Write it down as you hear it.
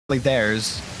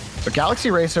theirs. But Galaxy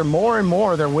Racer, more and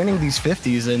more, they're winning these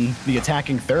 50s in the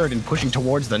attacking third and pushing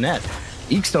towards the net.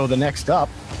 Ixo the next up,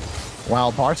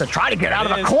 while Barca try to get out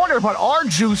of the corner, but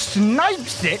Arju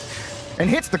snipes it and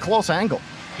hits the close angle.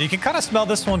 You can kind of smell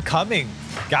this one coming.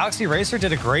 Galaxy Racer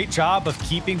did a great job of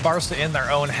keeping Barca in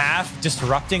their own half,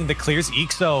 disrupting the clears.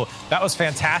 Ixo, that was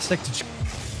fantastic.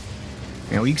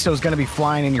 You know, Ixo's going to be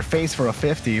flying in your face for a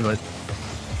 50, but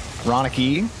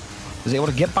Ronicky is able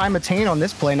to get by Matane on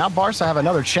this play. Now Barca have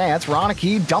another chance.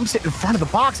 Ronicky dumps it in front of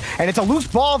the box, and it's a loose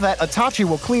ball that Itachi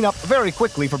will clean up very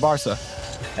quickly for Barca.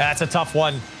 That's a tough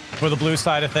one for the blue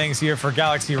side of things here for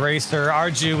Galaxy Racer.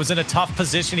 Arju was in a tough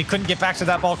position. He couldn't get back to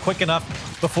that ball quick enough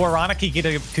before Ronicky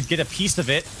could get a piece of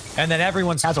it. And then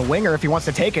everyone's has a winger if he wants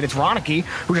to take it. It's Ronicky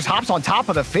who just hops on top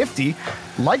of the 50.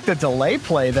 Like the delay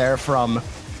play there from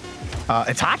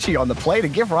Itachi on the play to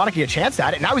give Ronicky a chance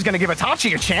at it. Now he's going to give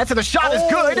Itachi a chance, and the shot is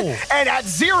good. And at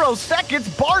 0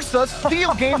 seconds, Barca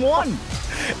steal game 1.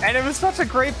 And it was such a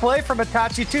great play from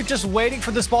Itachi, too, just waiting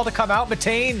for this ball to come out.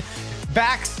 Matane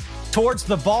backs towards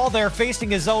the ball there, facing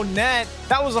his own net.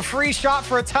 That was a free shot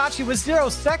for Itachi with 0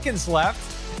 seconds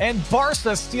left, and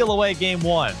Barca steal away game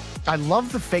 1. I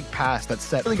love the fake pass that's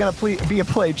set. Really going to be a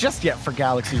play just yet for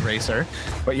Galaxy Racer,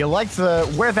 but you liked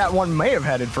where that one may have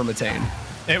headed for Matane.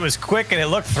 It was quick and it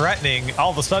looked threatening.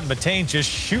 All of a sudden, Matane just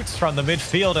shoots from the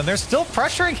midfield, and they're still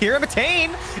pressuring here.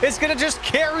 Matane is going to just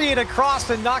carry it across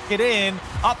and knock it in.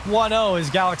 Up 1-0 is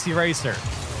Galaxy Racer.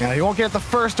 Now, he won't get it the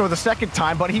first or the second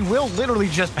time, but he will literally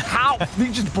just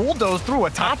he just bulldoze through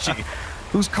Itachi,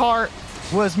 whose car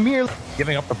was merely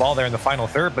giving up the ball there in the final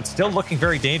third, but still looking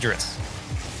very dangerous.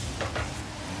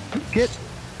 Get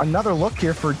another look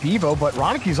here for Devo, but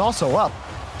Ronicky's also up.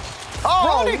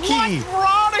 Oh, Ronicky!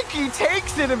 Ronicky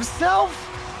takes it himself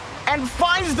and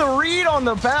finds the read on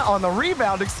the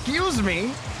rebound. Excuse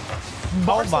me,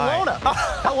 Barcelona. Oh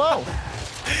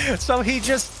Hello. So he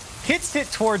just hits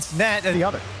it towards net, and the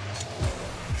other.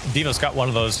 Devo's got one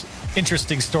of those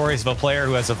interesting stories of a player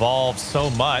who has evolved so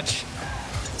much.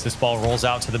 As this ball rolls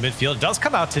out to the midfield, it does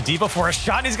come out to Devo for a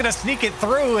shot, and he's going to sneak it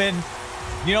through. And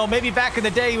you know, maybe back in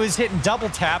the day he was hitting double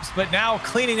taps, but now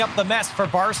cleaning up the mess for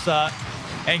Barca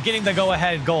and getting the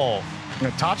go-ahead goal.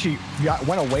 Itachi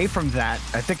went away from that.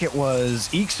 I think it was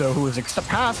Ixo who was to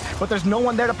pass, but there's no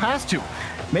one there to pass to.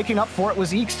 Making up for it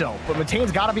was Ixo, but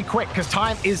Matane's got to be quick because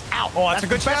time is out. Oh, that's a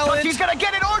good challenge. He's going to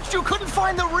get it. Archu couldn't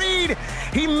find the read.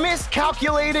 He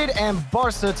miscalculated, and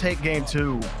Barca take game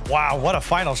 2. Wow, what a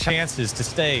final chances to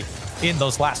stay in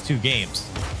those last 2 games.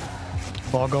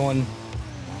 Ball going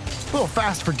a little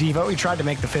fast for Devo. He tried to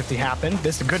make the 50 happen.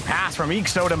 This is a good pass from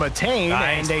Ixo to Matane,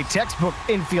 nice. And a textbook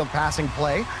infield passing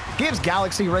play gives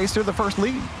Galaxy Racer the first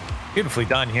lead. Beautifully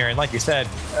done here, and like you said,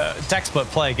 textbook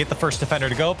play. Get the first defender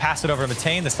to go, pass it over to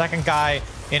Matane. The second guy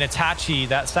in Itachi,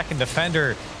 that second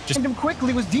defender, just him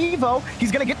quickly was Devo.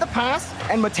 He's going to get the pass,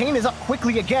 and Matane is up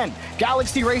quickly again.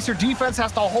 Galaxy Racer defense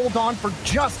has to hold on for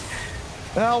just,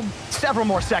 well, several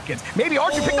more seconds. Maybe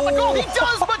Arju picked up the goal. He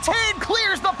does. Matane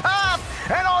clears the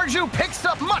path, and Arju picks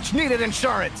up much-needed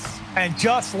insurance. And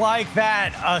just like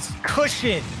that, a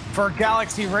cushion for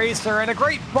Galaxy Racer and a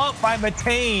great bump by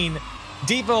Matane.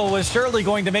 Devo was surely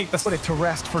going to make the put it to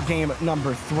rest for game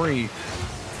number 3,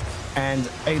 and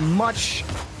a much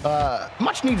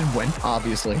needed win,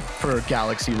 obviously, for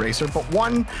Galaxy Racer, but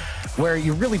one where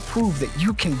you really prove that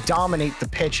you can dominate the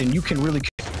pitch and you can really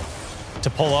to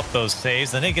pull up those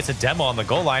saves. Then he gets a demo on the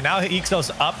goal line. Now Ixo's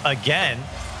up again,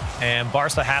 and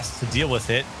Barca has to deal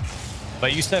with it.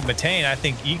 But you said Matane, I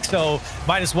think Ixo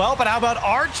might as well. But how about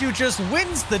Arju just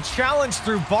wins the challenge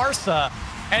through Barca,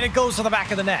 and it goes to the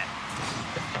back of the net.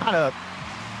 Kind of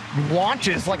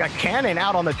launches like a cannon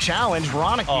out on the challenge.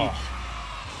 Ronicky,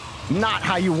 not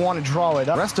how you want to draw it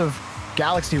up. The rest of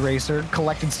Galaxy Racer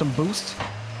collected some boost.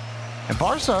 And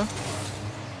Barca,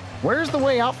 where's the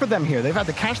way out for them here? They've had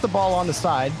to catch the ball on the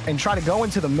side and try to go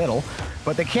into the middle,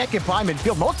 but they can't get by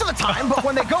midfield most of the time. But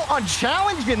when they go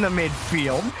unchallenged in the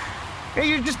midfield,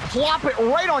 you just plop it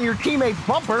right on your teammate's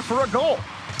bumper for a goal.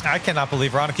 I cannot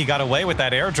believe Ronicky got away with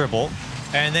that air dribble.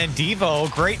 And then Devo,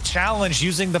 great challenge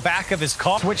using the back of his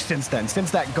car. Switched since then,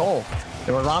 since that goal.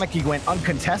 Where Ronicky went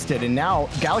uncontested, and now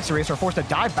Galaxy Racer are forced to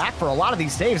dive back for a lot of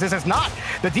these saves. This is not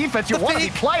the defense you want to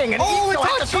be playing, and Ixo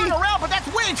has to turn around, but that's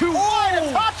way too wide.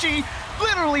 Itachi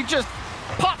literally just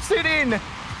pops it in.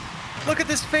 Look at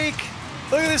this fake.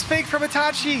 Look at this fake from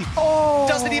Itachi.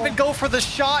 Doesn't even go for the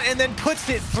shot and then puts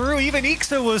it through. Even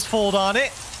Ixo was fooled on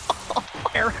it.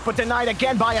 But denied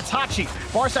again by Itachi.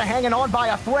 Barca hanging on by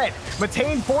a thread.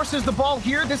 Matane forces the ball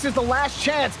here. This is the last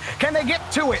chance. Can they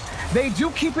get to it? They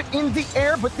do keep it in the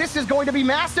air, but this is going to be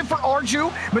massive for Arju.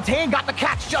 Matane got the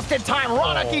catch just in time.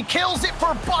 Ronaki kills it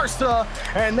for Barca,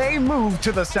 and they move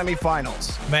to the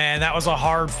semifinals. Man, that was a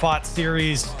hard-fought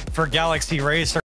series for Galaxy Racer.